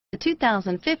The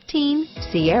 2015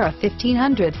 Sierra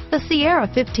 1500. The Sierra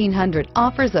 1500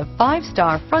 offers a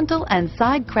 5-star frontal and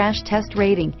side crash test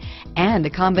rating and a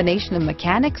combination of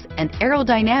mechanics and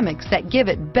aerodynamics that give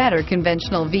it better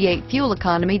conventional V8 fuel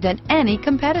economy than any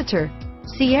competitor.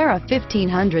 Sierra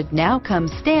 1500 now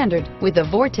comes standard with a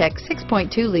Vortex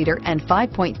 6.2-liter and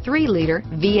 5.3-liter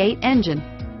V8 engine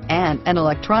and an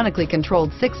electronically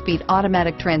controlled 6-speed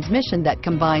automatic transmission that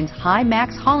combines high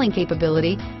max hauling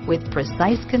capability with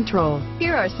precise control.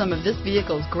 Here are some of this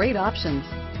vehicle's great options: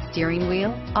 steering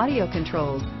wheel audio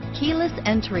controls, keyless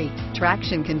entry,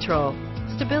 traction control,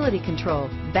 stability control,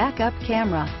 backup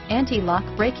camera, anti-lock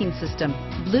braking system,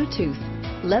 Bluetooth,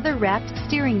 leather-wrapped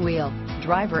steering wheel,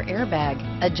 driver airbag,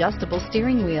 adjustable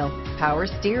steering wheel, power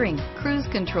steering, cruise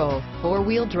control,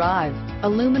 4-wheel drive,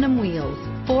 aluminum wheels,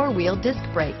 4-wheel disc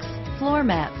brakes, floor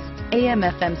mats,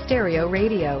 AM/FM stereo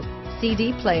radio,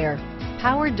 CD player,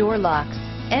 power door locks,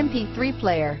 MP3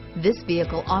 player. This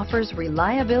vehicle offers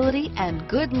reliability and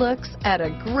good looks at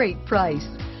a great price.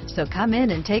 So come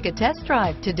in and take a test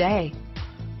drive today.